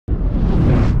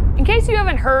In case you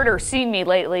haven't heard or seen me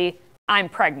lately, I'm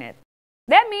pregnant.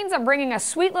 That means I'm bringing a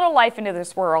sweet little life into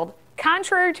this world,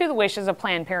 contrary to the wishes of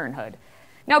Planned Parenthood.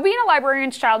 Now, being a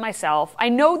librarian's child myself, I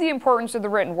know the importance of the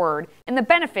written word and the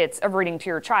benefits of reading to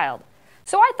your child.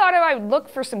 So I thought I would look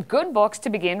for some good books to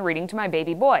begin reading to my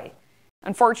baby boy.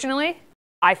 Unfortunately,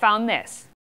 I found this.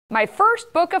 My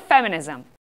First Book of Feminism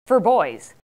for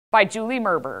Boys by Julie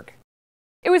Merberg.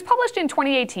 It was published in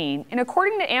 2018, and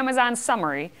according to Amazon's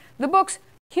summary, the book's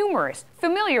humorous,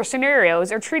 familiar scenarios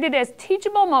are treated as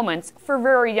teachable moments for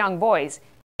very young boys,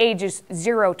 ages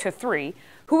 0 to 3,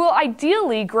 who will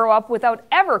ideally grow up without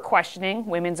ever questioning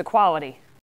women's equality.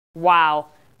 Wow,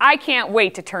 I can't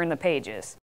wait to turn the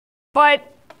pages.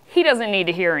 But he doesn't need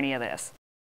to hear any of this.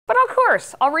 But of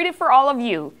course, I'll read it for all of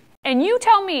you, and you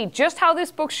tell me just how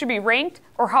this book should be ranked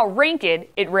or how ranked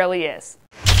it really is.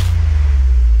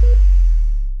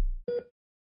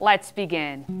 Let's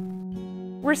begin.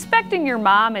 Respecting your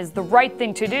mom is the right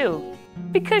thing to do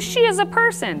because she is a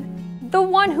person, the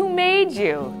one who made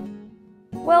you.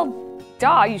 Well,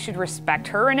 duh, you should respect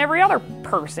her and every other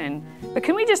person. But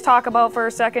can we just talk about for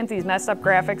a second these messed up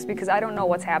graphics, because I don't know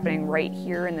what's happening right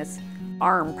here in this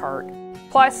arm part.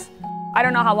 Plus, I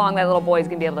don't know how long that little boy is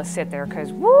going to be able to sit there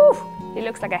because, woo, he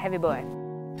looks like a heavy boy.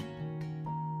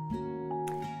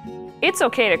 It's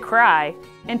okay to cry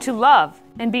and to love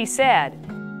and be sad.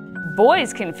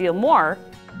 Boys can feel more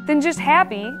than just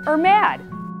happy or mad.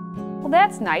 Well,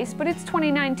 that's nice, but it's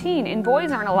 2019 and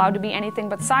boys aren't allowed to be anything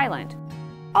but silent.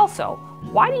 Also,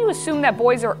 why do you assume that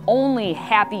boys are only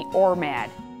happy or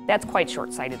mad? That's quite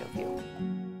short-sighted of you.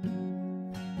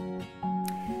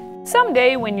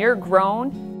 Someday when you're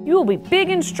grown, you will be big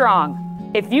and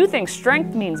strong. If you think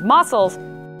strength means muscles,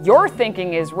 your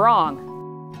thinking is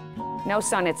wrong. No,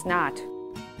 son, it's not.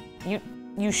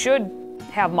 You should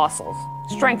have muscles.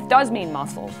 Strength does mean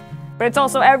muscles, but it's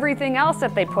also everything else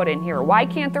that they put in here. Why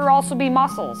can't there also be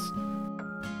muscles?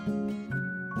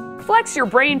 Flex your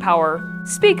brain power,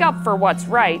 speak up for what's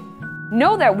right,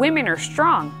 know that women are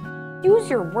strong, use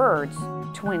your words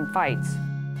to win fights.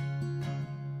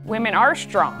 Women are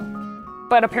strong,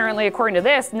 but apparently according to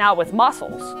this, not with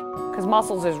muscles, because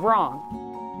muscles is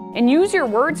wrong. And use your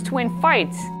words to win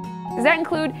fights. Does that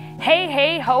include, hey,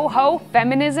 hey, ho, ho,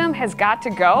 feminism has got to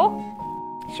go?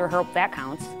 Sure hope that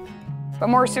counts. But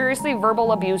more seriously,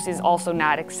 verbal abuse is also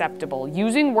not acceptable.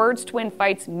 Using words to win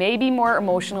fights may be more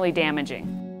emotionally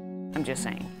damaging. I'm just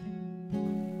saying.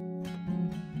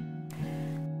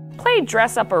 Play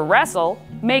dress up or wrestle,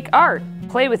 make art,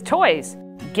 play with toys.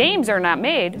 Games are not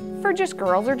made for just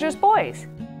girls or just boys.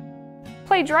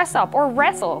 Play dress up or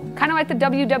wrestle, kind of like the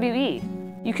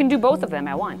WWE. You can do both of them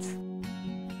at once.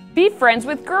 Be friends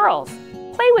with girls.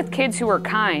 Play with kids who are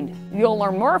kind. You'll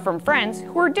learn more from friends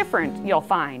who are different, you'll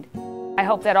find. I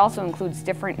hope that also includes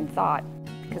different in thought,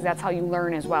 because that's how you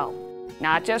learn as well.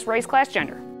 Not just race, class,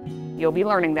 gender. You'll be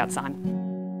learning that, son.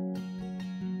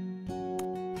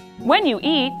 When you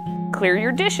eat, clear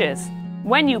your dishes.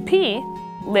 When you pee,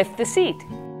 lift the seat.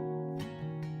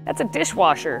 That's a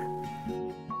dishwasher.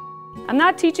 I'm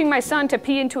not teaching my son to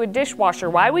pee into a dishwasher.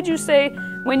 Why would you say,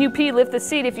 when you pee, lift the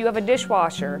seat if you have a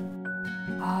dishwasher?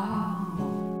 Oh.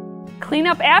 Clean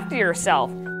up after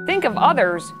yourself. Think of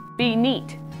others. Be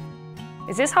neat.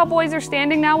 Is this how boys are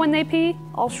standing now when they pee?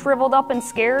 All shriveled up and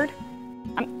scared?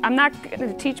 I'm not going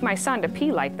to teach my son to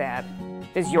pee like that.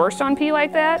 Does your son pee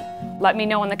like that? Let me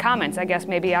know in the comments. I guess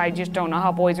maybe I just don't know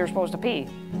how boys are supposed to pee.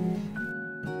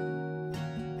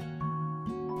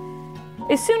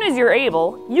 As soon as you're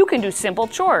able, you can do simple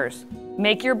chores.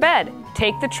 Make your bed,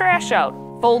 take the trash out,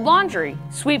 fold laundry,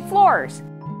 sweep floors.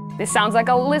 This sounds like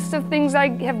a list of things I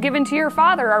have given to your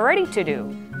father already to do.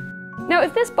 Now,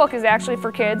 if this book is actually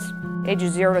for kids,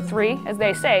 ages 0 to 3, as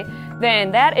they say,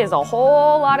 then that is a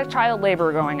whole lot of child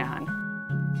labor going on.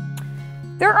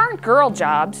 There aren't girl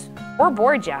jobs or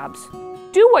boy jobs.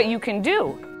 Do what you can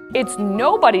do. It's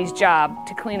nobody's job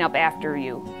to clean up after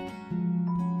you.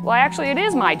 Well, actually, it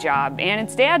is my job, and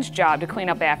it's Dad's job to clean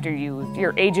up after you if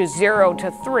you're ages 0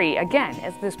 to 3. Again,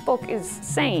 as this book is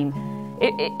saying,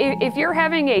 if you're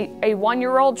having a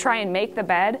 1-year-old try and make the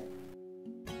bed,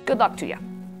 good luck to you.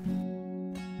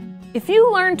 If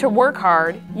you learn to work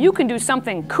hard, you can do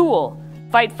something cool.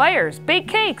 Fight fires, bake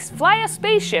cakes, fly a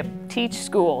spaceship, teach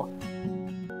school.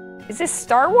 Is this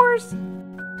Star Wars?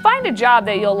 Find a job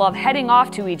that you'll love heading off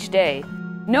to each day.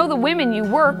 Know the women you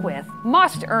work with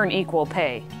must earn equal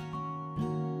pay.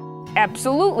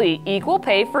 Absolutely, equal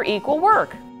pay for equal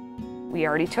work. We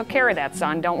already took care of that,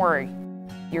 son, don't worry.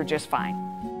 You're just fine.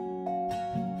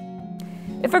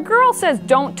 If a girl says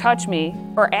don't touch me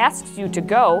or asks you to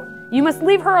go, you must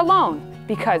leave her alone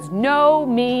because no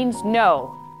means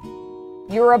no.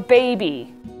 You're a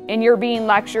baby, and you're being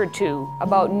lectured to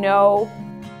about no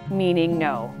meaning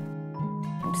no.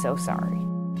 I'm so sorry.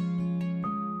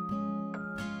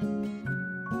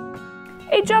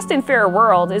 A just and fair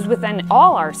world is within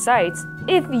all our sights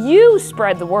if you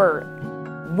spread the word.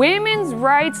 Women's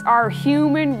rights are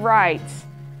human rights.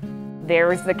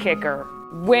 There's the kicker.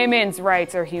 Women's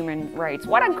rights are human rights.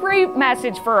 What a great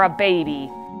message for a baby.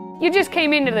 You just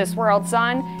came into this world,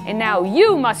 son, and now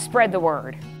you must spread the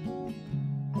word.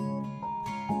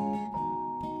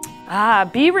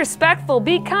 Be respectful,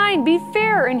 be kind, be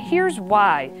fair, and here's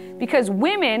why. Because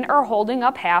women are holding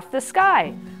up half the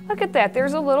sky. Look at that,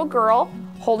 there's a little girl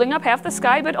holding up half the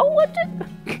sky, but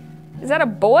is that a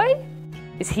boy?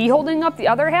 Is he holding up the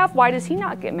other half? Why does he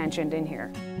not get mentioned in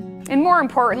here? And more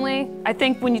importantly, I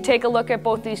think when you take a look at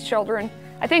both these children,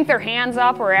 I think their hands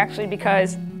up are actually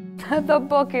because the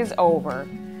book is over.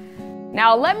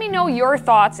 Now let me know your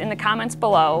thoughts in the comments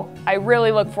below. I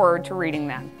really look forward to reading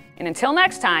them. And until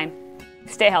next time,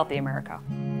 stay healthy, America.